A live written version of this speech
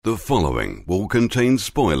The following will contain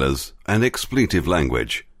spoilers and expletive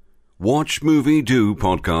language. Watch Movie Do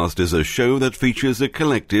podcast is a show that features a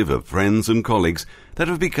collective of friends and colleagues that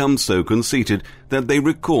have become so conceited that they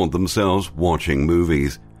record themselves watching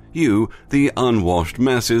movies. You, the unwashed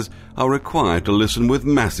masses, are required to listen with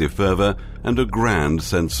massive fervor and a grand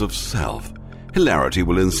sense of self. Hilarity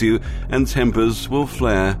will ensue and tempers will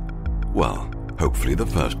flare. Well, hopefully the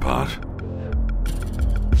first part.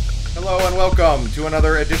 Hello and welcome to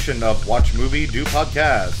another edition of Watch Movie Do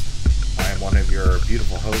podcast. I am one of your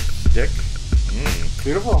beautiful hosts, Dick.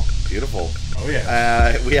 Beautiful. Beautiful. Oh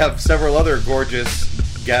yeah. We have several other gorgeous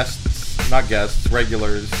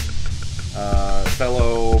regulars,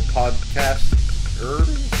 fellow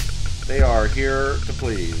podcasters. They are here to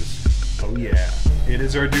please. Oh yeah. It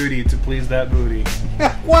is our duty to please that booty.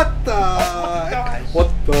 What the heck?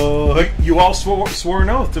 What the heck? You all swore an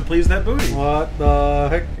oath to please that booty. What the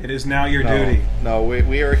heck? It is now your duty. No,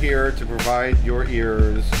 we are here to provide your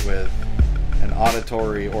ears with an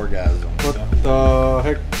auditory orgasm. What the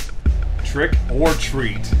heck? Trick or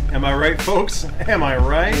treat. Am I right, folks? Am I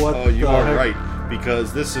right? You are right,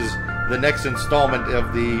 because this is the next installment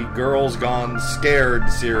of the Girls Gone Scared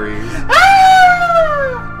series.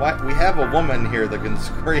 What? We have a woman here that can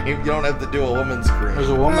scream. You don't have to do a woman scream. There's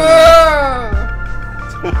a woman. That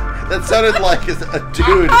sounded like a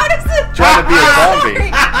dude trying to be a zombie.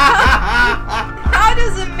 How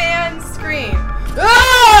does a man scream?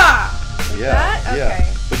 Yeah. Okay.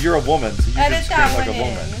 But you're a woman, so you Edit can that scream like one a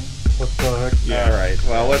woman. in. What the heck? Yeah. All right.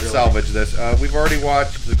 Well, let's salvage this. We've already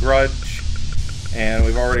watched The Grudge, and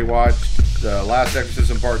we've already watched The Last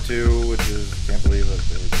Exorcism Part 2, which is, can't believe it.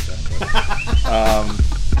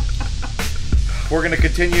 We're going to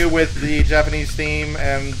continue with the Japanese theme,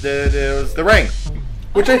 and it is The Ring.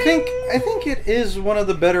 Which I think it is one of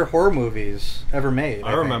the better horror movies ever made.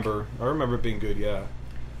 I remember it being good. Yeah.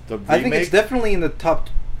 The remake? I think it's definitely in the top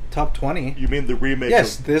 20. You mean the remake?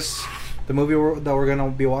 Yes, the movie that we're gonna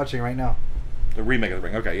be watching right now. The remake of The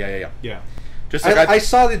Ring. Okay, yeah. Yeah. Just like I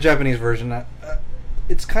saw the Japanese version.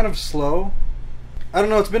 It's kind of slow. I don't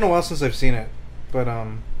know. It's been a while since I've seen it, but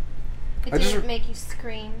It didn't make you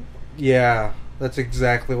scream. yeah, that's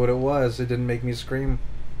exactly what it was. It didn't make me scream.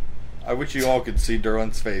 I wish you all could see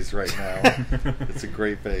Derwin's face right now. It's a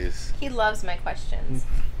great face. He loves my questions.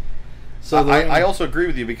 So I also agree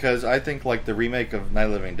with you, because I think like the remake of Night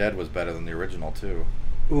of the Living Dead was better than the original too.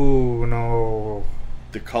 Ooh, no.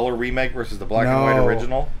 The color remake versus the black and white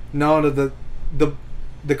original? No, the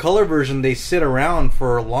color version, they sit around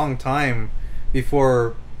for a long time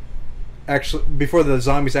before the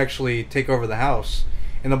zombies actually take over the house.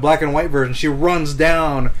 In the black and white version, she runs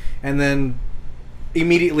down and then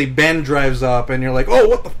immediately Ben drives up and you're like, "Oh,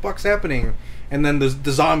 what the fuck's happening?" And then the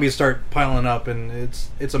zombies start piling up, and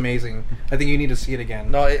it's amazing. I think you need to see it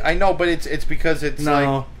again. No, I know, but it's because it's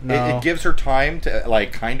it gives her time to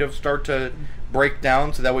like kind of start to break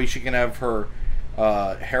down, so that way she can have her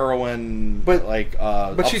heroin.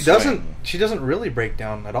 But she doesn't really break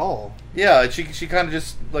down at all. Yeah, she kind of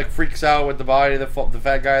just like freaks out with the body, the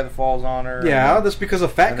fat guy that falls on her. Yeah, that's because a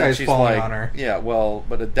fat guy's falling on her. Yeah, well,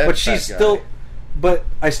 but a dead. But she's still. But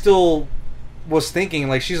I still was thinking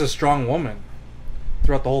like she's a strong woman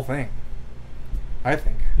throughout the whole thing. I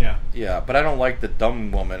think. Yeah. Yeah, but I don't like the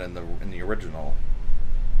dumb woman in the original.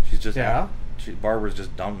 She's just Barbara's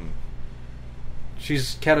just dumb.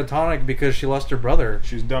 She's catatonic because she lost her brother.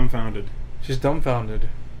 She's dumbfounded.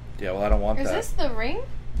 Yeah, well, I don't want Is that. this The Ring?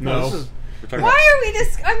 No. Why are we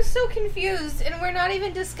I'm so confused, and we're not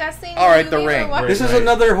even discussing. All right, The Ring. This is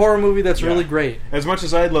another horror movie that's really great. As much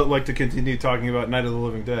as I'd like to continue talking about Night of the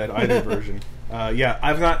Living Dead, either version.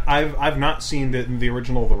 I've not seen the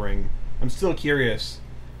original The Ring. I'm still curious,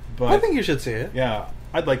 but I think you should see it. Yeah,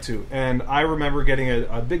 I'd like to. And I remember getting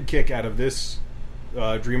a big kick out of this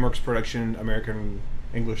DreamWorks production, American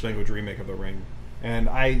English language remake of The Ring, and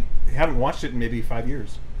I haven't watched it in maybe 5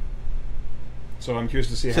 years. So I'm curious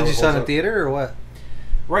to see how it holds up. Since you saw it in theater, or what?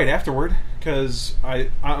 Right afterward, because I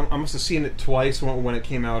must have seen it twice when it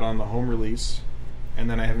came out on the home release, and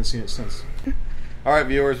then I haven't seen it since. All right,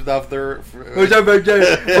 viewers, without further for your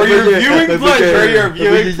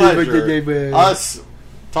viewing pleasure, us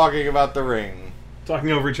talking about The Ring,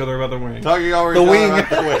 talking over each other about The Ring, about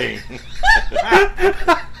The Wing,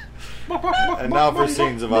 and now for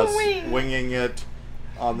scenes of us winging it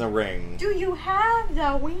on The Ring. Do you have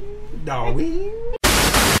the wing? The Wing.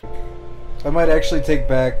 I might actually take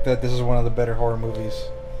back that this is one of the better horror movies.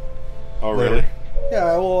 Oh, really?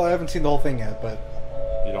 Yeah, well, I haven't seen the whole thing yet, but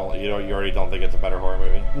you already don't think it's a better horror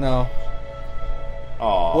movie? No.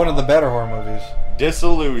 Aww. One of the better horror movies.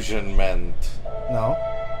 Disillusionment. No.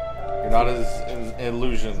 You're not as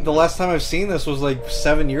illusion. The last time I've seen this was like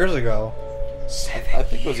 7 years ago. I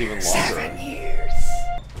think it was even longer.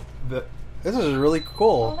 This is really Oh,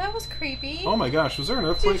 cool. that was creepy. Oh my gosh, was there an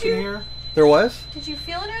earthquake in here? There was? Did you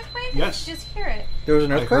feel an earthquake? Yes. Or did you just hear it? There was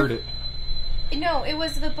an I earthquake? heard it. No, it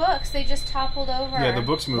was the books. They just toppled over. Yeah, the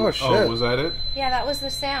books moved. Oh, shit. Was that it? Yeah, that was the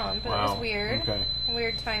sound, but it Wow. was weird. Okay.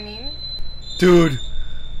 Weird timing. Dude,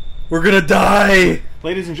 we're gonna die!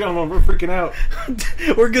 Ladies and gentlemen, we're freaking out.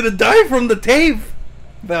 We're gonna die from the tape!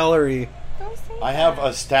 Valerie. Don't say I have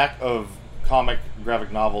a stack of comic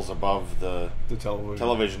graphic novels above the The television.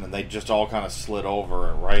 television, and they just all kind of slid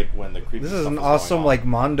over right when the creepy This stuff is an was going awesome, on. like,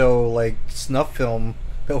 Mondo, like, snuff film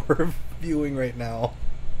that we're viewing right now.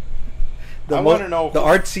 I wanna know the who-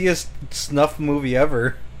 artsiest snuff movie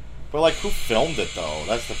ever. But like, who filmed it though?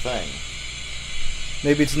 That's the thing.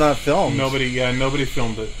 Maybe it's not filmed. Nobody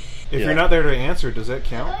filmed it. If Yeah. you're not there to answer, does that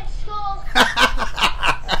count?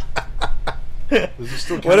 Does it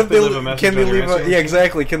still count What if they leave a message can they on your leave a answering yeah machine?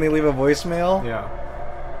 exactly? Can they leave a voicemail? Yeah.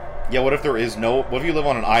 Yeah, what if there is no? What if you live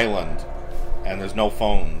on an island and there's no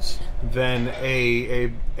phones? Then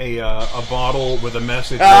a bottle with a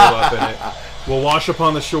message rolled up in it will wash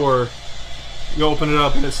upon the shore. You open it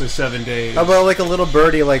up and it says 7 days. How about like a little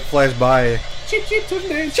birdie like flies by? Chip chip 7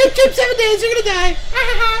 days. Chip chip 7 days, you're gonna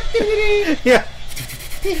die. Yeah.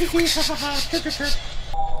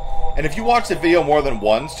 And if you watch the video more than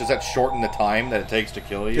once, does that shorten the time that it takes to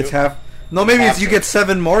kill you? It's half. No, maybe it's you Half. get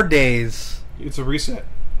 7 more days. It's a reset.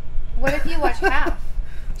 What if you watch half?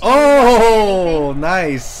 Oh,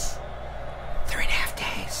 nice. 3.5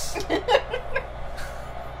 days.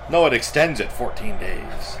 No, it extends it 14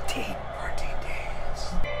 days. 14 days.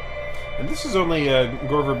 And this is only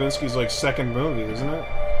Gore Verbinski's like second movie, isn't it?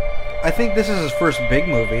 I think this is his first big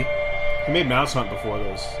movie. He made Mouse Hunt before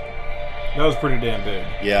this. That was pretty damn big.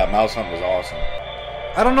 Yeah, Mouse Hunt was awesome.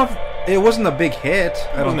 I don't know if it wasn't a big hit. It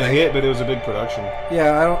I don't wasn't a think. hit, but it was a big production.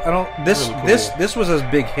 Yeah, I don't. This Really cool. this was his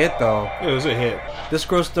big hit though. Yeah, it was a hit. This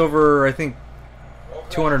grossed over I think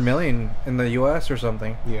 200 million in the U.S. or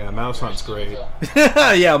something. Yeah, Mouse Hunt's great.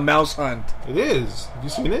 Yeah, Mouse Hunt. It is. Have you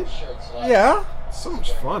seen it? Yeah. It's so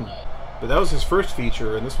much fun. But that was his first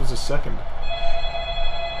feature, and this was his second.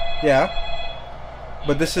 Yeah.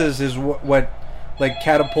 But this is what like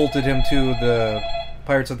catapulted him to the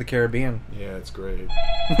Pirates of the Caribbean. Yeah, it's great.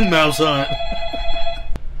 Mouse Hunt.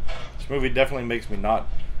 This movie definitely makes me not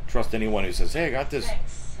trust anyone who says, "Hey, I got this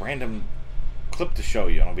random clip to show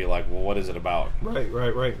you," and I'll be like, "Well, what is it about?"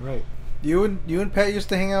 Right. You and Pat used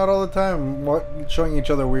to hang out all the time, showing each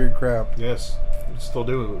other weird crap. Yes. We still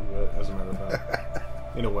do, as a matter of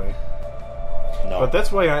fact. In a way. No, But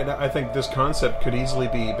that's why I think this concept could easily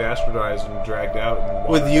be bastardized and dragged out. And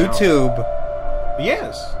With watered down. YouTube.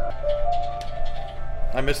 Yes.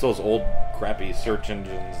 I miss those old crappy search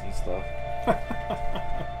engines and stuff.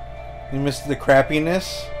 You missed the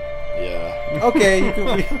crappiness. Yeah.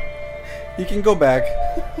 Okay, you can go back.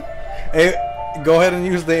 Go ahead and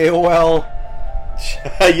use the AOL.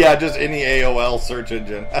 Yeah, just any AOL search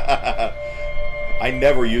engine. I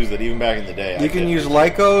never used it, even back in the day. You can use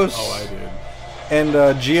Lycos Oh, I did. and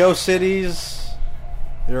GeoCities.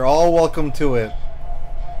 You're all welcome to it.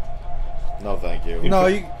 No, thank you. No,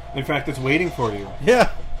 you. In fact, it's waiting for you. Yeah.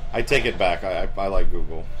 I take it back. I like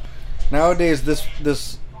Google. Nowadays,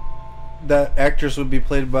 that actress would be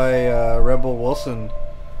played by Rebel Wilson.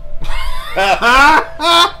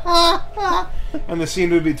 And the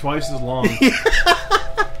scene would be twice as long.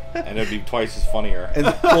 And it'd be twice as funnier. And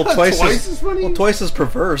well, twice Twice as funny? Well, twice as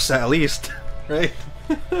perverse, at least, right?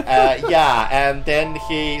 Yeah, and then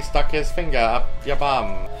he stuck his finger up your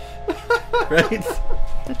bum. Right.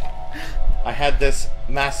 I had this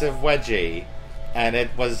massive wedgie, and it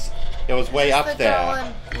was way up the there. Joel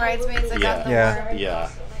and Bridesmaids that got the Yeah. award. Yeah.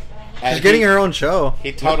 And She's getting her own show.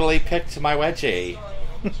 He totally picked my wedgie.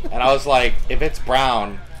 And I was like, if it's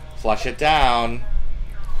brown, flush it down.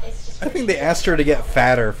 I think they asked her to get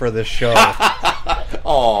fatter for this show.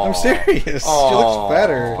 Oh, I'm serious. She looks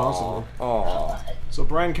fatter. Possibly. Oh, So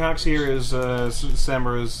Brian Cox here is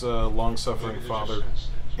Samara's long-suffering father,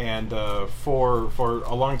 and for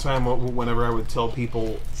a long time, whenever I would tell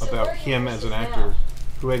people about him as an actor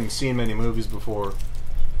who hadn't seen many movies before,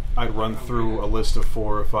 I'd run through a list of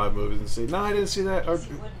 4 or 5 movies and say, "No, I didn't see that," or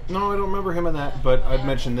 "No, I don't remember him in that," but I'd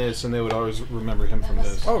mention this, and they would always remember him from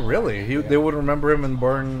this. Oh, really? They would remember him in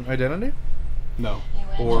Born Identity? No,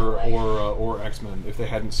 or X-Men if they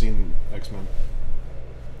hadn't seen X-Men.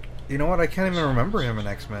 You know what? I can't even remember him in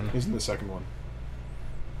X-Men. He's in the second one.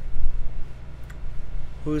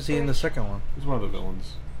 Who is he in the second one? He's one of the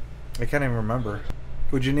villains. I can't even remember.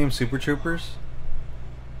 Would you name Super Troopers?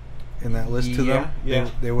 in that list to them? Yeah.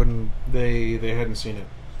 They wouldn't. They hadn't seen it.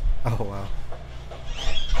 Oh wow.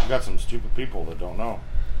 You got some stupid people that don't know.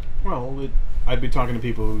 Well, I'd be talking to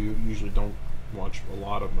people who usually don't watch a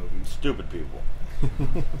lot of movies. Stupid people.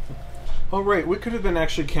 Oh, right. We could have been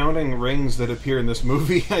actually counting rings that appear in this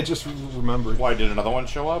movie. I just remembered. Why did another one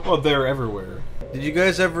show up? Oh, they're everywhere. Did you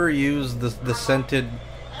guys ever use the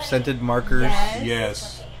scented markers? Yes.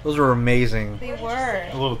 Yes. Those were amazing. They were.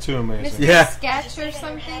 A little too amazing. Mr. Yeah. Sketch or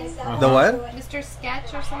something? The what? Mr.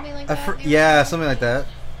 Sketch or something like that? maybe? Yeah, something like that.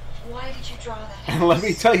 Why did you draw that? And let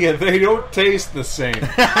me tell you, they don't taste the same.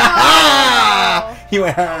 Oh. You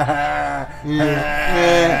went.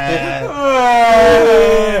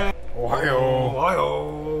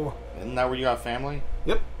 Ohio. Isn't that where you got family?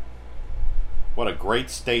 Yep. What a great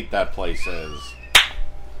state that place is.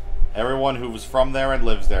 Everyone who's from there and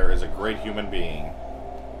lives there is a great human being.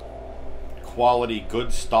 Quality,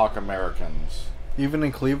 good stock Americans. Even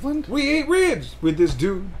in Cleveland? We ate ribs with this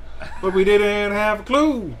dude, but we didn't have a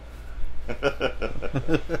clue.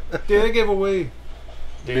 Dead giveaway.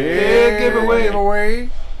 Dead giveaway.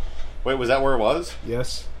 Wait, was that where it was?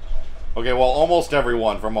 Yes. Okay, well, almost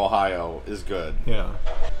everyone from Ohio is good. Yeah.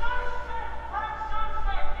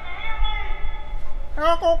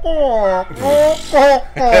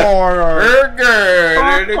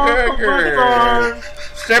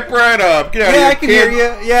 Step right up. Get out Yeah, I of can here,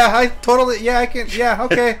 hear you. Yeah, I totally. Yeah, I can. Yeah,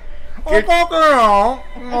 okay. World famous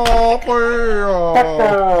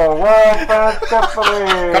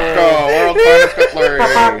cutlery.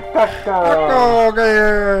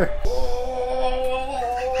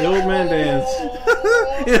 The old man dance.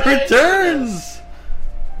 It returns.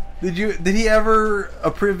 Did he ever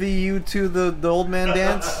privy you to the old man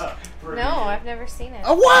dance? No, I've never seen it.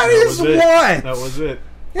 What That is was it. what? That was it.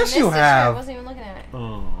 Yes, I you missed it, I have. wasn't even looking at it.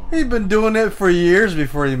 Oh. He's been doing it for years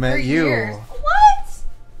before he met For you. years. What?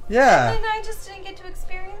 Yeah. And I just didn't get to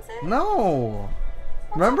experience it? No.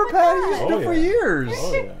 What's Remember, up with Pat? that? He used to do Oh, it for yeah. years.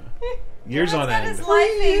 Oh, yeah. Years on He's got end. his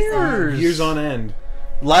life face on. Years. Years on end.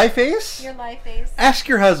 Life Ace? Your life face. Ask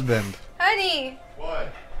your husband. Honey,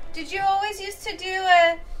 What? did you always used to do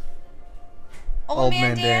a old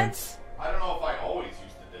man dance? I don't know if I always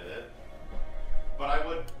used to do it, but I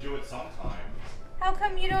would do it sometimes. How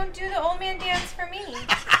come you don't do the old man dance for me?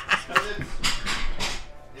 Because it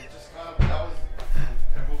just kind of, that was,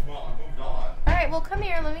 I moved on. Alright, well come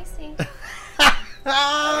here, let me see. I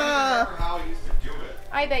don't remember how I used to do it.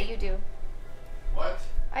 I bet you do. What?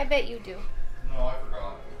 I bet you do. No, I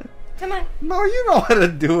forgot. Come on. No, you know how to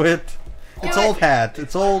do it. It's Do it. old hat.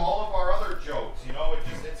 It's Like old. all of our other jokes, you know,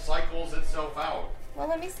 it cycles itself out. Well,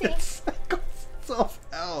 let me see. It cycles itself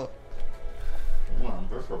out.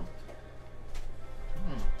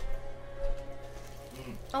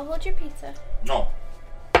 I'll hold your pizza. No.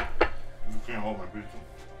 You can't hold my pizza.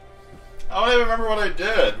 I don't even remember what I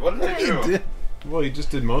did. What did I You do? did. Well, you just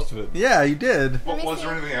did most of it. Yeah, you did. What, Let me was see.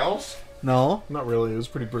 there anything else? No. Not really. It was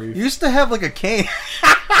pretty brief. You used to have like a cane.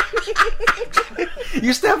 You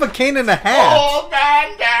used to have a cane and a hat. Oh,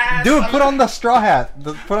 man, Dad! Dude, put on the straw hat.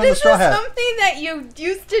 Put on the This straw is hat. something that you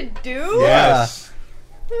used to do? Yes.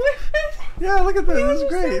 Yeah, look at this. This is You're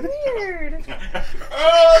great. so weird.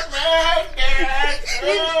 Oh, man, Dad!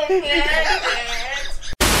 Oh, man, Dad!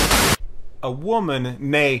 A woman,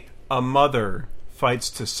 nay, a mother, fights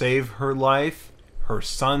to save her life, her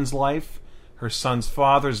son's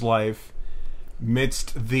father's life,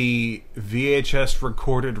 midst the VHS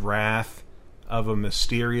recorded wrath of a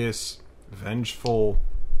mysterious, vengeful,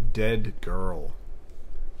 dead girl.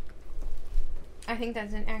 I think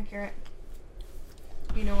that's inaccurate.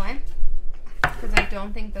 You know why? Because I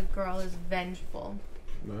don't think the girl is vengeful.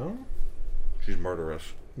 No? She's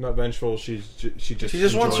murderous. Not vengeful, she just She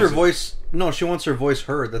just wants her enjoys it. voice. No, she wants her voice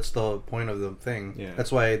heard. That's the point of the thing. Yeah.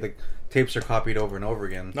 That's why the tapes are copied over and over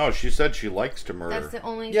again. No, she said she likes to murder. That's the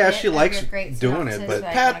only Yeah, bit she of likes your great doing it, synopsis but- that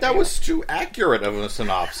I Pat, can that agree was too accurate of a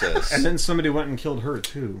synopsis. And then somebody went and killed her,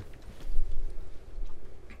 too.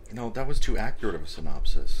 No, that was too accurate of a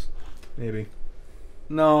synopsis. Maybe.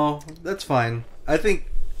 No, that's fine. I think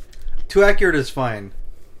too accurate is fine.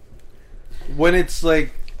 When it's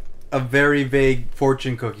like a very vague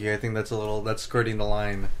fortune cookie, I think that's skirting the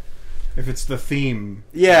line. If it's the theme.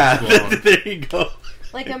 Yeah, That's wrong. there you go.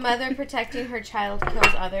 Like a mother protecting her child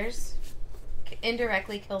kills others.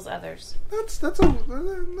 Indirectly kills others. That's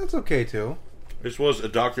okay too. This was a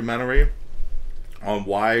documentary on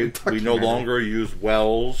why we no longer use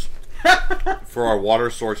wells for our water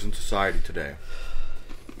source in society today.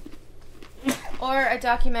 Or a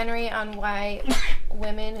documentary on why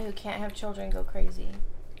women who can't have children go crazy.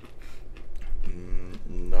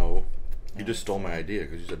 No. You just stole my idea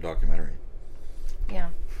because you said documentary. Yeah.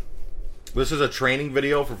 This is a training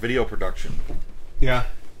video for video production. Yeah.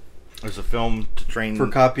 It's a film to train For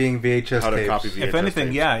copying VHS how to tapes. copy VHS If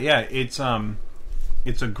anything, tapes. yeah.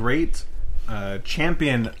 It's a great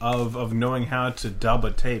champion of knowing how to dub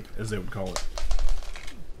a tape, as they would call it.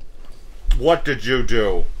 What did you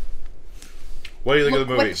do? What do you think Look of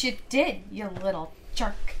the movie? what you did, you little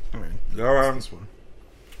jerk. I mean, this one.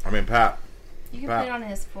 Pat. You can Pat. put it on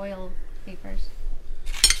his foil papers.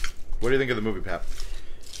 What do you think of the movie, Pat?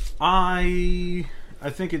 I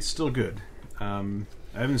think it's still good.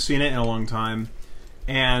 I haven't seen it in a long time,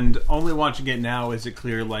 and only watching it now is it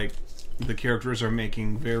clear like the characters are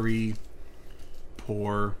making very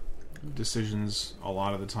poor decisions a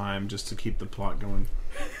lot of the time just to keep the plot going,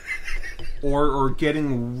 or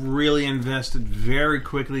getting really invested very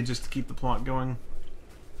quickly just to keep the plot going.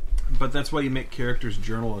 But that's why you make characters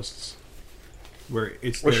journalists, where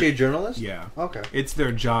it's Was their- she a journalist? Yeah. Okay. It's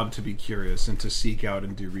their job to be curious and to seek out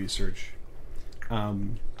and do research.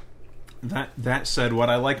 That said, what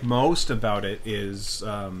I like most about it is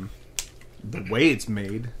the way it's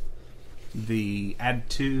made, the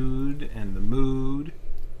attitude and the mood,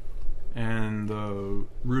 and the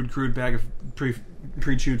rude, crude bag of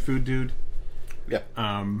pre-chewed food dude. Yeah.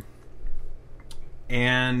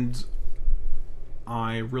 And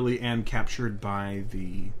I really am captured by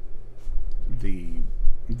the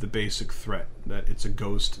basic threat that it's a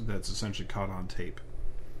ghost that's essentially caught on tape.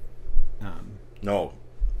 No.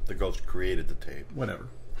 The ghost created the tape. Whatever.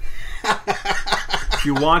 If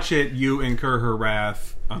you watch it, you incur her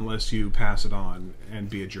wrath unless you pass it on and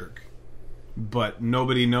be a jerk. But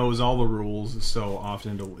nobody knows all the rules, so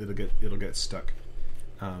often it'll get stuck.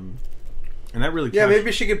 And that really Yeah,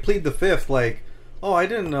 maybe she could plead the fifth, like, oh, I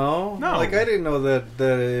didn't know. No. Like, I didn't know that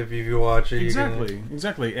if you watch it,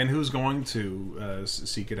 exactly. And who's going to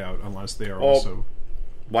seek it out unless they are Oh. also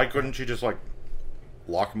Why couldn't she just, like,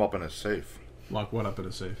 lock them up in a safe? lock what up in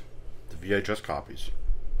a safe? The VHS copies.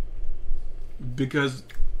 Because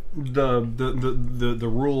the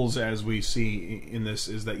rules as we see in this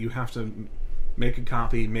is that you have to make a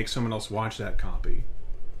copy, make someone else watch that copy.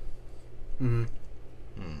 Mm-hmm.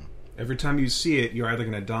 Every time you see it, you're either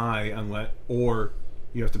going to die or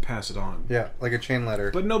you have to pass it on. Yeah, like a chain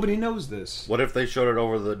letter. But nobody knows this. What if they showed it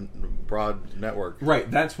over the broad network? Right,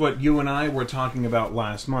 that's what you and I were talking about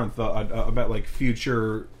last month about like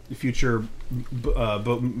future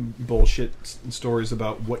bullshit stories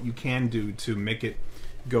about what you can do to make it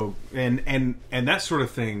go, and that sort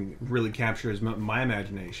of thing really captures my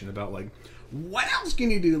imagination about like what else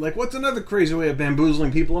can you do, like what's another crazy way of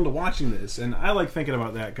bamboozling people into watching this. And I like thinking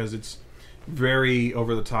about that because it's very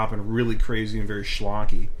over the top and really crazy and very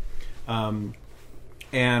schlocky.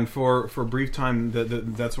 And for a brief time,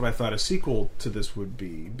 that's what I thought a sequel to this would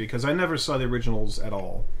be, because I never saw the originals at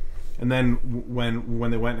all. And then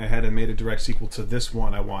when they went ahead and made a direct sequel to this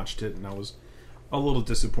one, I watched it and I was a little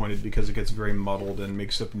disappointed because it gets very muddled and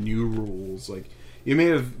makes up new rules. Like you may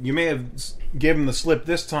have given the slip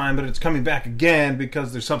this time, but it's coming back again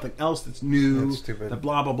because there's something else that's new. That's stupid. That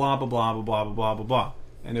blah blah blah blah blah blah blah blah blah blah,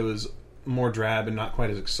 and it was more drab and not quite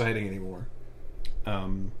as exciting anymore.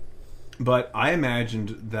 But I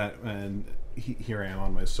imagined that, and here I am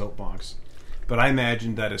on my soapbox, but I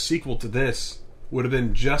imagined that a sequel to this would have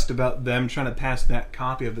been just about them trying to pass that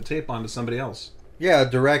copy of the tape on to somebody else. Yeah,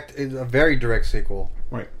 a very direct sequel.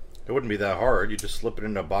 Right. It wouldn't be that hard. You just slip it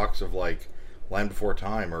in a box of, like, Land Before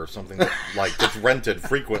Time or something that, like, gets rented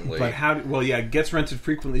frequently. But it gets rented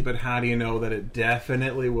frequently, but how do you know that it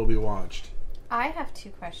definitely will be watched? I have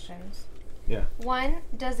two questions. Yeah. One,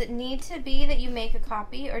 does it need to be that you make a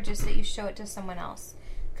copy or just that you show it to someone else?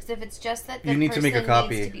 Because if it's just that the You need to person make a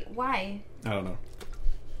copy. needs to be... Why? I don't know.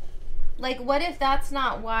 Like, what if that's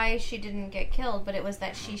not why she didn't get killed, but it was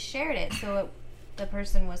that she shared it, so the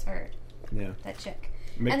person was hurt? Yeah. That chick.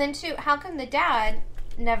 And then, two, how come the dad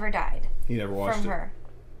never died He never watched from it. her?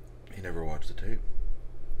 He never watched the tape.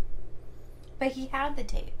 But he had the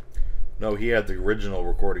tape. No, he had the original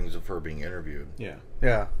recordings of her being interviewed. Yeah.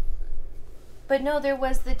 Yeah. But no, there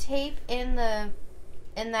was the tape in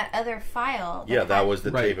that other file. Yeah, that was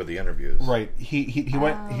the Right. tape of the interviews. Right. He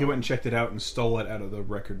went and checked it out and stole it out of the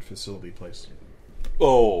record facility place.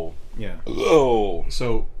 Oh. Yeah. Oh.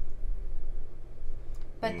 So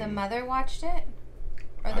But the mother watched it?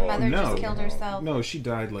 Or the mother no. just killed herself No, she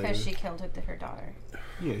died later. because she killed her daughter?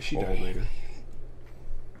 Yeah, she died later.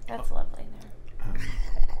 That's lovely there.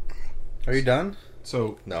 Are you done?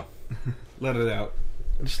 So No. let it out.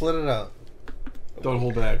 Just let it out. Don't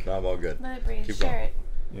hold back. No, I'm all good. Let it breathe. Keep Share going. it.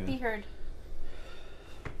 Yeah. Be heard.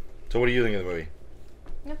 So what do you think of the movie?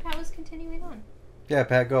 No, Pat was continuing on. Yeah,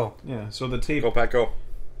 Pat, go. Yeah. So the tape. Go, Pat, go.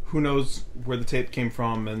 who knows where the tape came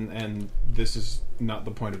from, and this is not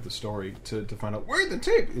the point of the story to find out where the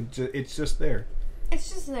tape. It's just there. It's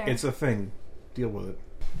just there. It's a thing. Deal with it.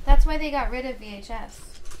 That's why they got rid of VHS.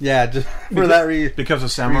 Yeah, just for that reason. Because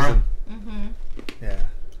of Samurai. Mm-hmm. Yeah.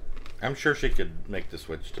 I'm sure she could make the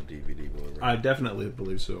switch to DVD. Blu-ray. I definitely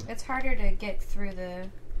believe so. It's harder to get through the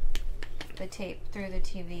tape through the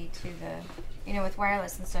TV to the, with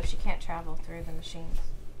wireless and stuff. She can't travel through the machines.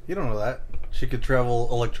 You don't know that. She could travel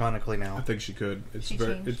electronically I now. think she could. It's She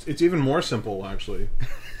changed. it's even more simple actually.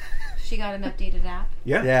 She got an updated app.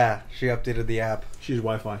 Yeah. Yeah, she updated the app. She's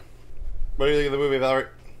Wi-Fi. What do you think of the movie, Valerie?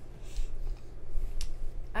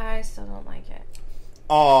 I still don't like it.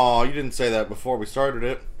 Oh, you didn't say that before we started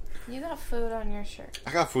it. You got food on your shirt.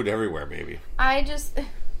 I got food everywhere, baby. I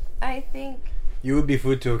think You would be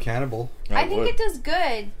food to a cannibal. I think it does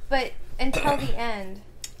good, but until the end.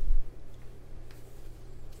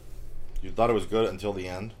 You thought it was good until the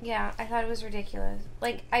end? Yeah, I thought it was ridiculous.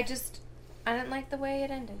 Like, I didn't like the way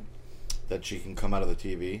it ended. That she can come out of the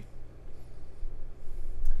TV?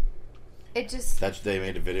 It just... That they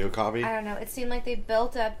made a video copy? I don't know. It seemed like they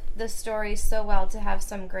built up the story so well to have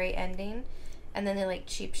some great ending, and then they,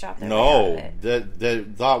 cheap shot their way out of it. The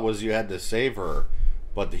thought was you had to save her,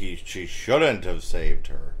 but she shouldn't have saved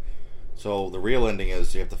her. So the real ending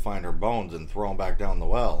is you have to find her bones and throw them back down the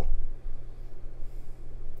well.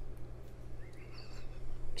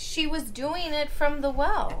 She was doing it from the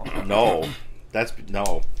well. No.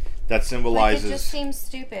 That symbolizes... It just seems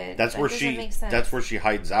stupid. That's That where doesn't make she sense. that's where she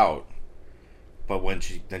hides out. But when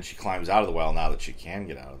she climbs out of the well now that she can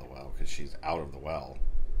get out of the well because she's out of the well.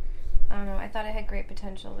 I don't know. I thought it had great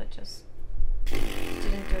potential, but just didn't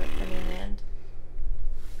do it for me in the end.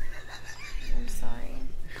 I'm sorry.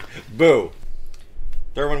 Boo.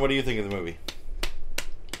 Derwin, what do you think of the movie?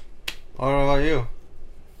 What about you?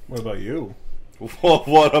 What about you?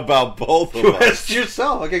 What about both of You us? asked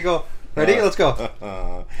yourself. Okay, go. Ready? Let's go. At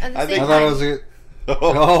the I same think I thought it time, was good.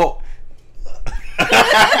 Oh.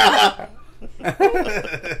 Oh.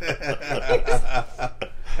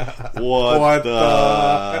 What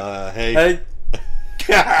the hey. Hey.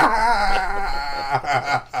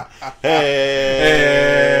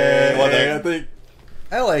 Hey. What I the- think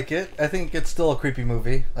I like it. I think it's still a creepy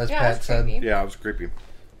movie, as yeah, Pat it's said. creepy. Yeah, it was creepy.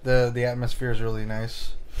 The atmosphere is really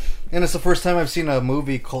nice, and it's the first time I've seen a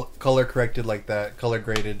movie color corrected like that, color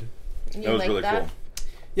graded. You That was like really that? cool.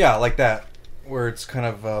 Yeah, like that, where it's kind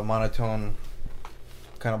of monotone,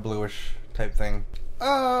 kind of bluish type thing.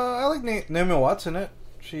 I like Naomi Watts in it.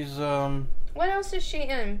 She's What else is she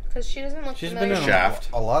in? Because she doesn't look she's been familiar. in Shaft.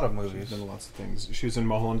 a lot of She's movies. been in lots of things. She was in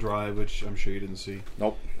Mulholland Drive, which I'm sure you didn't see.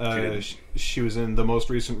 Nope. She didn't. She was in the most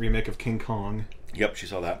recent remake of King Kong. Yep, she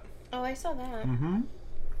saw that. Oh, I saw that. Mm-hmm.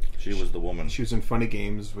 She was the woman. She was in Funny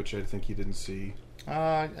Games, which I think you didn't see.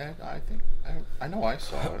 I think I know I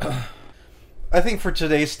saw it. I think for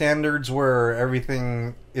today's standards, where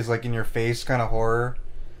everything is like in your face, kind of horror,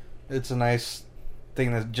 it's a nice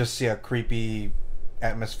thing to just see a creepy,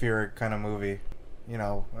 atmospheric kind of movie. You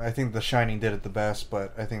know, I think The Shining did it the best,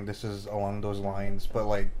 but I think this is along those lines, but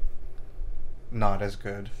not as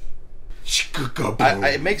good.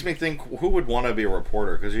 It makes me think, who would want to be a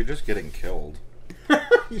reporter? Because you're just getting killed.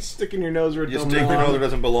 You stick in your nose where it You don't stick your belong. nose where it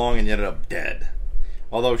doesn't belong, and you ended up dead.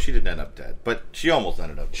 Although she didn't end up dead, but she almost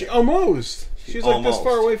ended up dead. She almost. She's like this Almost.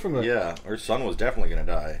 far away from it. Yeah, her son was definitely going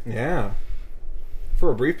to die. Yeah.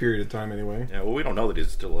 For a brief period of time, anyway. Yeah, well, we don't know that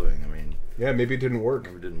he's still living. I mean, Yeah, maybe it didn't work.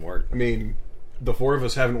 it didn't work. I mean, the four of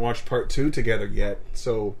us haven't watched part 2 together yet,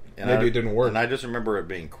 so maybe it didn't work. And I just remember it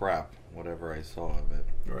being crap, whatever I saw of it.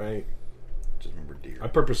 Right. Just remember deer. I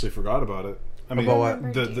purposely forgot about it. I mean, About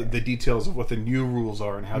what? The details of what the new rules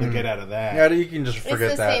are and how to get out of that. Yeah, you can just It's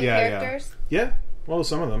forget the that. same Yeah, characters. Yeah. Well,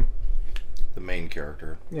 some of them. The main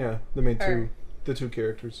character. Yeah, the main Her. the two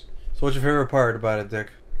characters. So what's your favorite part about it, Dick?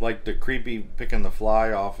 Like the creepy picking the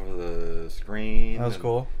fly off of the screen. That was and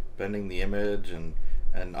cool. Bending the image, and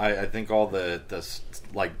I think all the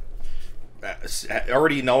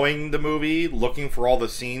already knowing the movie, looking for all the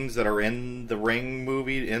scenes that are in the Ring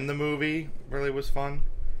movie, really was fun.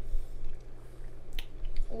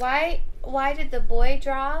 Why did the boy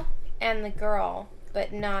draw and the girl,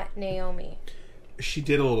 but not Naomi? She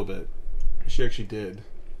did a little bit. She actually did.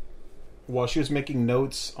 While she was making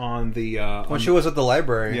notes on the When she was at the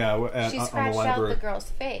library. yeah She on the scratched out library. the girl's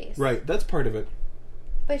face. Right, that's part of it.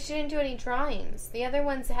 But she didn't do any drawings. The other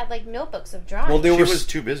ones had notebooks of drawings. Well, they She were was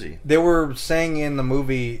too busy. They were saying in the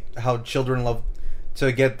movie how children love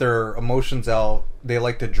to get their emotions out. They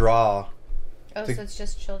like to draw. so it's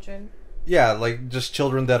just children. Yeah, like just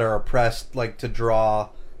children that are oppressed like to draw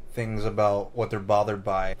things about what they're bothered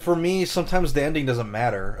by. For me, sometimes the ending doesn't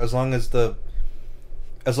matter as long as the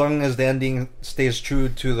ending stays true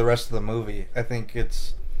to the rest of the movie. I think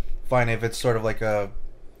it's fine if it's sort of like a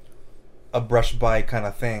brush by kind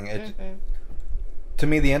of thing. To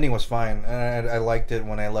me, the ending was fine, and I liked it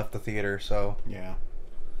when I left the theater. So Yeah.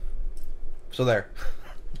 So there.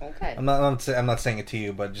 Okay. I'm not saying it to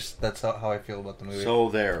you, but just that's how I feel about the movie. So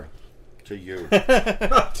there. To you. To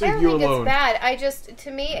I don't you think alone. it's bad.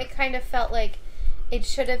 To me, it kind of felt like it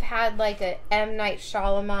should have had like a M. Night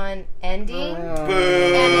Shyamalan ending, and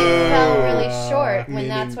it fell really short when Meaning-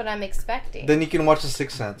 that's what I'm expecting. Then you can watch The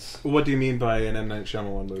Sixth Sense. What do you mean by an M. Night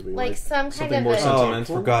Shyamalan movie? Like some kind something of more a-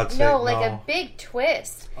 sentimental? Oh, for God's sake! no, like a big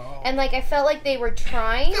twist, and like I felt like they were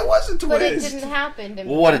trying, It was a twist. but it didn't happen to me.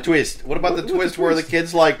 Well, what a twist. What about the twist where the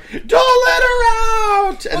kid's like, don't let her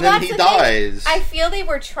out! And Well, then that's he the dies. thing. I feel they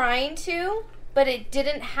were trying to, but it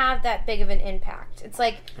didn't have that big of an impact. It's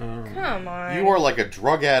like, come on. You are like a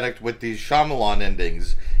drug addict with these Shyamalan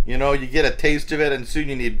endings. You know, you get a taste of it, and soon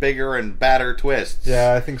you need bigger and badder twists.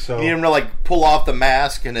 Yeah, I think so. You need him to like pull off the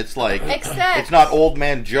mask, and it's like Except- it's not Old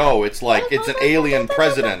Man Joe. It's like Hold it's an on, alien hold on,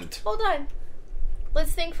 president. Hold on.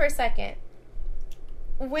 Let's think for a second.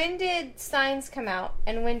 When did Signs come out,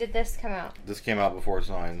 and when did this come out? This came out before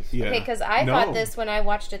Signs. Yeah. Okay, because I No. thought this when I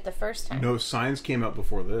watched it the first time. No, Signs came out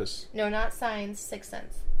before this. No, not Signs. Sixth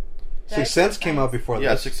Sense. Did I Sixth say Sense came out Signs? before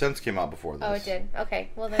Yeah, this. Sixth Sense came out before this. Oh, it did. Okay,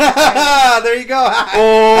 well then. sorry. There you go.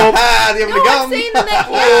 Oh, Do you No, want I'm me to saying come? that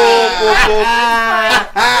can't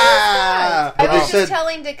be. I But they was just said-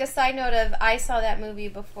 telling Dick a side note of I saw that movie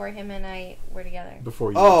before him and I were together.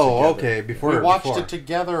 Before you Oh, were together. okay. Before we watched before. it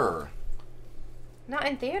together. Not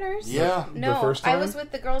in theaters. Yeah. No, The first I time? was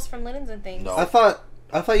with the girls from Linens and Things. No. I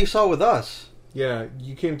thought you saw it with us. Yeah,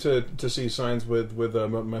 you came to see Signs with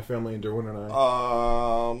my family and Derwin and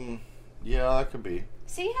I. Yeah, that could be.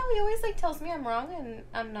 See how he always like tells me I'm wrong and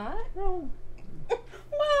I'm not? Well,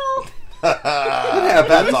 Well, Yeah, but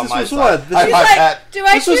That's on this my was side. what? This High he's five, like, Pat. do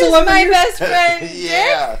I This was choose 11 my years- best friend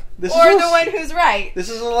Yeah. This Dick or was- the one who's right? This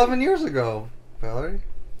is 11 years ago, Valerie.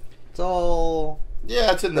 It's all.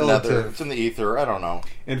 Yeah, it's in the Relative. nether. It's in the ether. I don't know.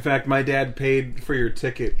 in fact, my dad paid for your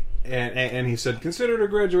ticket, and he said, consider it a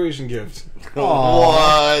graduation gift.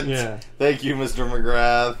 What? Yeah. Thank you, Mr.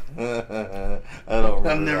 McGrath. I don't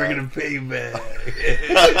remember. that. pay you back.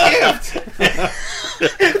 It's a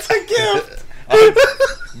gift. It's a gift.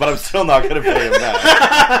 But I'm still not going to pay him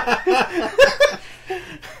back.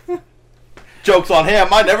 Joke's on him.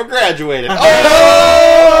 I never graduated.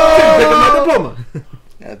 Oh! Pick up my diploma.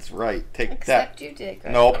 That's right. Take Except that. you did.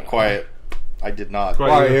 Nope. Quiet. I did not. Quiet.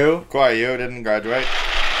 Why are you? Quiet. You didn't graduate.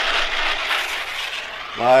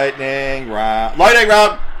 Lightning round. Lightning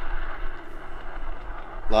round.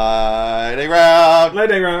 Lightning round.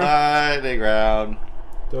 Lightning round. Lightning round.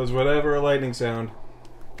 Does whatever a lightning sound.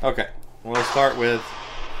 Okay. We'll start with.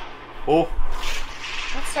 Oh.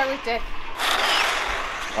 Let's start with Dick.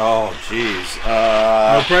 Oh, jeez.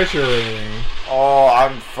 No pressure or anything. Oh,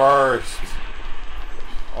 I'm first.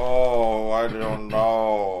 Oh, I don't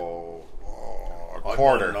know. Oh, a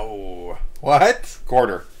quarter. What?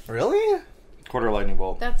 Quarter. Really? Quarter lightning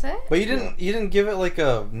bolt. That's it? But you didn't give it like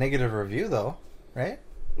a negative review though, right?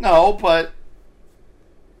 No, but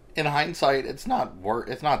in hindsight, it's not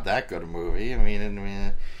that good a movie. I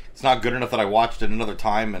mean, it's not good enough that I watched it another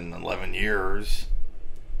time in 11 years.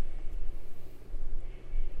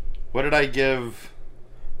 What did I give?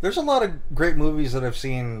 There's a lot of great movies that I've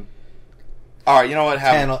seen. All right, you know what?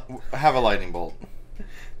 Have a lightning bolt.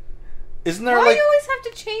 Isn't there Why like do you always have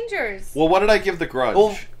to change yours? Well, what did I give The Grudge?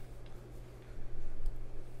 Well,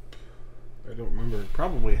 I don't remember.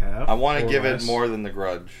 Probably have. I want to or give less. it more than The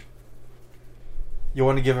Grudge. you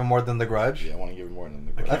want to give it more than The Grudge? Yeah, I want to give it more than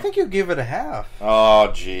The Grudge. I think you give it a half.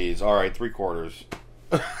 Oh, jeez. All right, 3/4.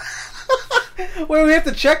 Well, we have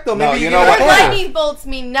to check though. No, Maybe you you know give it what? a half. Lightning bolts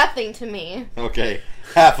mean nothing to me. Okay,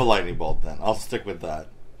 half a lightning bolt then. I'll stick with that.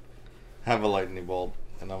 Have a lightning bolt,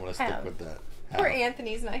 and I'm going to stick Half. with that. Poor Half.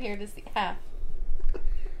 Anthony's not here to see half.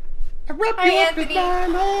 I wrap Hi, you up in Anthony. my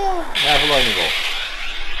love. Have a lightning bolt.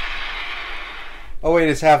 Oh wait,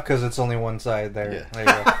 it's half because it's only one side there. Yeah. There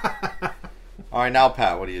you go. All right, now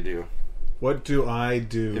Pat, what do you do What do I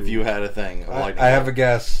do? if you had a thing? A lightning I have a bolt?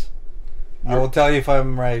 guess. I will tell you if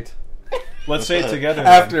I'm right. Let's say it together.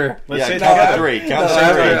 After. Let's Yeah, say it count to together. three. Count No, to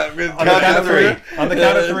after. three. On the Count count to of three. three. On the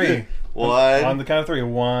count of three. One, On the count of three.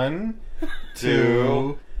 1,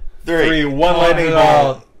 2, 3. three. One lightning Oh,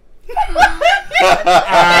 bolt.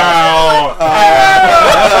 Ow!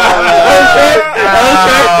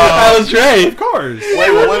 I was right. Of course.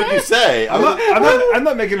 Wait, well, what did you say? I'm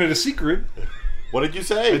not making it a secret. What did you I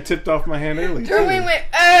say? tipped off my hand early. Derwin went,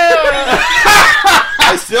 oh!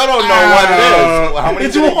 I still don't know what it is. How many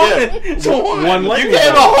It's did one. you give? It's one You lightning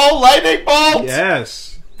gave a bolt. whole lightning bolt? Yes.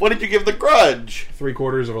 What did you give the Grudge?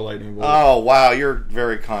 3/4 of a lightning bolt. Oh, wow. You're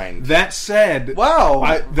very kind. That said, Wow.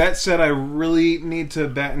 I really need to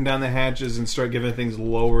batten down the hatches and start giving things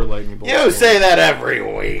lower lightning bolts. You say that every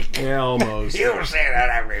week. Yeah, almost. You say that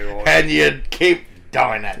every week. And you keep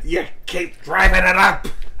doing it. You keep driving it up.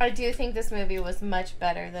 I do think this movie was much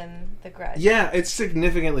better than The Grudge. Yeah, it's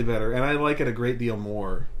significantly better, and I like it a great deal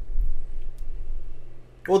more.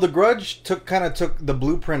 Well, The Grudge took the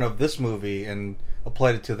blueprint of this movie and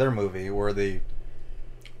applied it to their movie, where they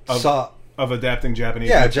saw Of adapting Japanese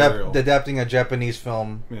yeah, material. adapting a Japanese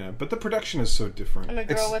film. Yeah, but the production is so different. I'm a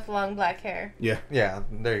girl It's- with long black hair. Yeah. Yeah,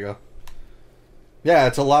 there you go. Yeah,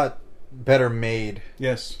 it's a lot better made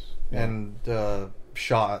Yes. and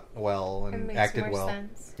shot well It and makes acted more well.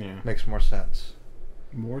 sense. Yeah. Makes more sense.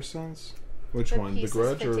 More sense? Which The one? The pieces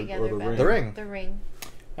Grudge fit or together The better. Ring? The Ring. The Ring.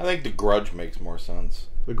 I think the Grudge makes more sense.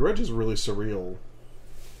 The Grudge is really surreal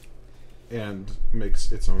and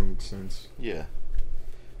makes its own sense. Yeah.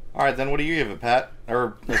 All right, then what do you give it, Pat?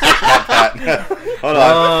 Or Pat. Hold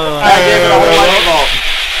on. I gave it a whole lightning bolt.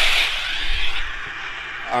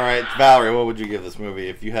 All right, Valerie, what would you give this movie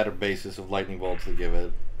if you had a basis of lightning bolts to give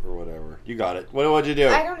it or whatever? You got it. What would you do?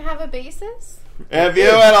 I don't have a basis. If you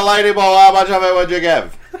had a lightning bolt, how much of it would you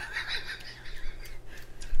give?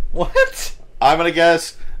 What? I'm gonna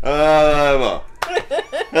guess. Is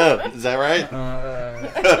that right?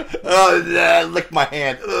 Lick my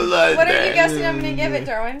hand. What are you guessing I'm going to give it,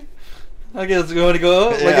 Derwin? Okay, let's go.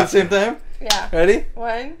 Like at the same time. Yeah. Ready?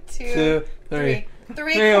 1, 2, 2, 3. 3.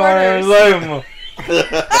 3/4.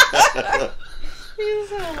 He's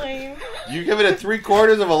so lame. You give it a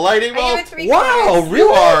 3/4 of a lightning I bolt? give it 3/4. Wow, You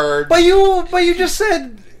really? are. But you just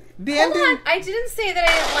said the Hold ending. on. I didn't say that I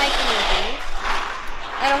didn't like the movie.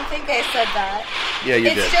 I don't think I said that. Yeah, you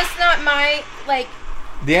It's did. just not my, like...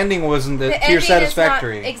 The ending wasn't The to ending your is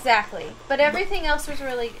satisfactory. not, exactly. But everything else was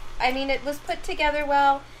really... I mean, it was put together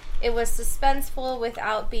well. It was suspenseful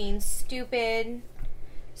without being stupid.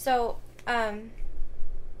 So,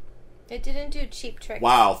 it didn't do cheap tricks.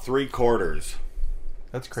 Wow, 3/4. That's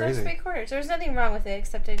So it's crazy. 3/4. There's nothing wrong with it,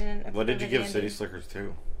 except I didn't approve What did you of give the City ending. Slickers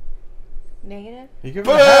 2? Negative? You give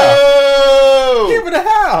it a half. Boo! Give it a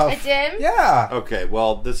half. I did? Yeah. Okay,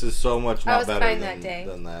 well, this is so much I not was better kind than that day.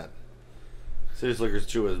 that. City Slickers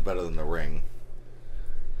 2 is better than The Ring.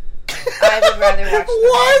 I would rather watch the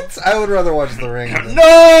What? I would rather watch The Ring. than-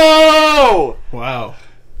 No! Wow.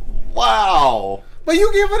 Wow. But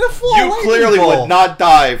you gave it a full. You lightning clearly bolt. would not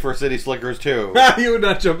die for City Slickers 2. You would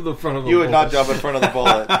not jump in the front of the You would not bullet. jump in front of the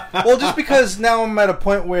bullet. Well, just because now I'm at a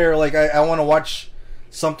point where like I want to watch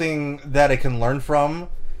something that I can learn from.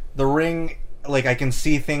 The Ring, like I can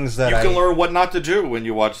see things that You I can learn what not to do when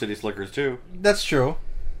you watch City Slickers 2. That's true.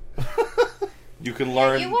 You can Yeah,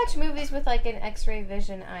 learn. you watch movies with like an X-ray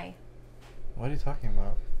vision eye. What are you talking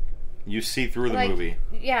about? You see through the Like, movie.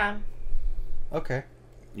 Yeah. Okay.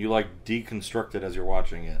 You like deconstruct it as you're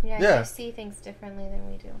watching it. Yeah, Yeah. you see things differently than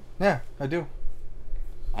we do. Yeah, I do.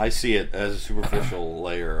 I see it as a superficial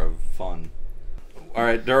layer of fun. All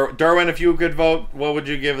right, Derwin, if you could vote, what would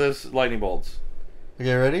you give this lightning bolts?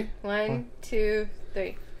 Okay, ready? 1, 2,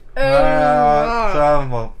 3.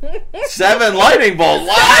 7. 7 lightning bolts.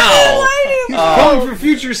 Wow! He's calling for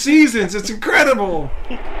future seasons. It's incredible.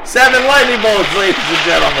 7 lightning bolts, ladies and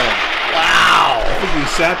gentlemen. Wow! I think we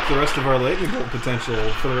sapped the rest of our lightning bolt potential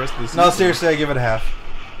for the rest of the season. No, seriously, I give it a half.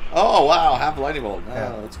 Oh wow, half a lightning bolt. No,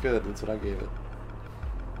 Yeah. that's good. That's what I gave it.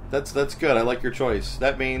 That's good. I like your choice.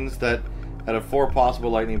 That means that out of 4 possible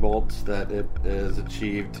lightning bolts, that it is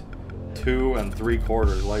achieved 2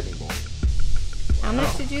 3/4 lightning bolts. How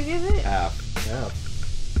much did you give it? Half. Yeah.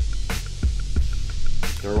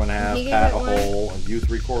 Derwin half, He gave Pat it a one. whole, and you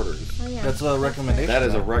 3/4. Oh, yeah. That's a recommendation. That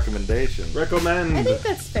is a recommendation. Recommend. I think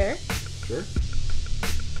that's fair. Sure.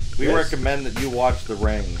 We Yes. recommend that you watch The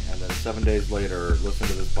Ring, and then 7 days later, listen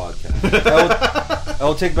to this podcast. I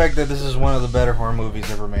will take back that this is one of the better horror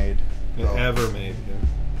movies ever made. Ever made.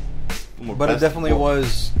 Yeah. But it definitely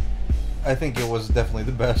was. I think it was definitely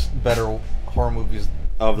the better horror movies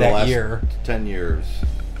of the that last year. 10 years.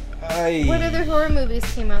 What other horror movies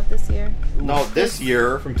came out this year? No, this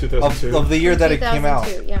year. From 2002. of the year that it came out?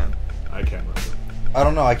 2002, yeah. I can't remember. I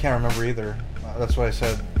don't know. I can't remember either. That's why I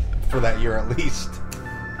said for that year at least.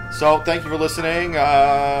 So, thank you for listening.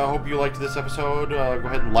 Hope you liked this episode. Go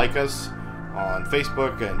ahead and like us on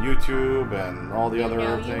Facebook and YouTube and all the other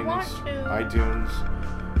know you things. want to. iTunes.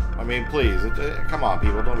 I mean, please, come on,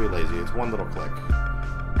 people. Don't be lazy. It's one little click.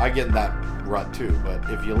 I get in that rut too, but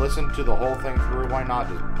if you listen to the whole thing through, why not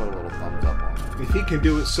just put a little thumbs up on it? If he can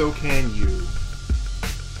do it, so can you.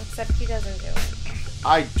 Except he doesn't do it.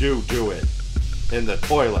 I do it in the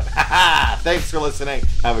toilet. Thanks for listening.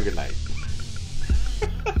 Have a good night. You're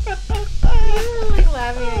like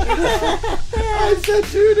laughing at yourself. I said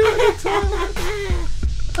do it in the toilet.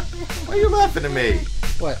 Why are you laughing at me?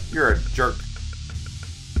 What? You're a jerk.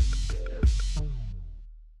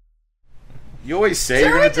 You always say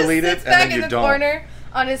you're going to delete it, sits and back then in you the don't. corner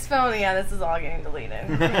on his phone. Yeah, this is all getting deleted.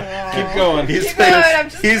 Keep going. He's I'm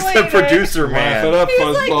just the deleting it. producer, Laugh it man. up, He's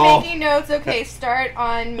fuzzball. like making notes. Okay, start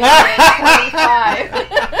on minute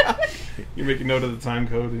 25. You're making note of the time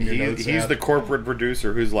code in your notes. He's app. the corporate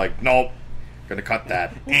producer who's like, nope, gonna cut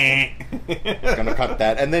that. Gonna cut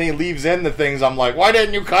that. And then he leaves in the things. I'm like, why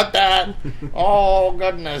didn't you cut that? Oh,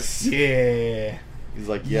 goodness. Yeah. He's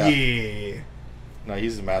like, yeah. Yeah. No,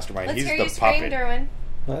 he's the mastermind. Let's He's hear the you scream, puppet. Derwin.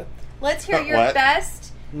 What? Let's hear your What?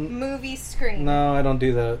 best movie scream. No, I don't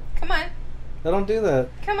do that. Come on. I don't do that.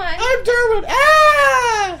 Come on. I'm Derwin.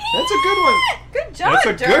 Ah! That's a good one. Good job, That's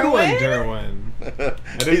a good one, Derwin. Derwin.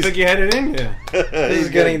 I didn't think you had it in you. This is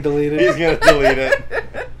getting deleted. He's gonna delete it.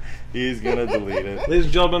 He's gonna delete it. Ladies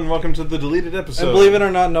and gentlemen, welcome to the deleted episode. And believe it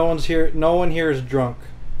or not, no one here is drunk.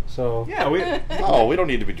 So Yeah, Oh, we don't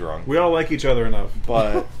need to be drunk, we all like each other enough.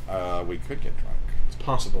 but we could get drunk. It's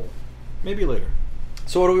possible. Maybe later.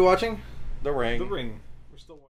 what are we watching? The Ring. The Ring.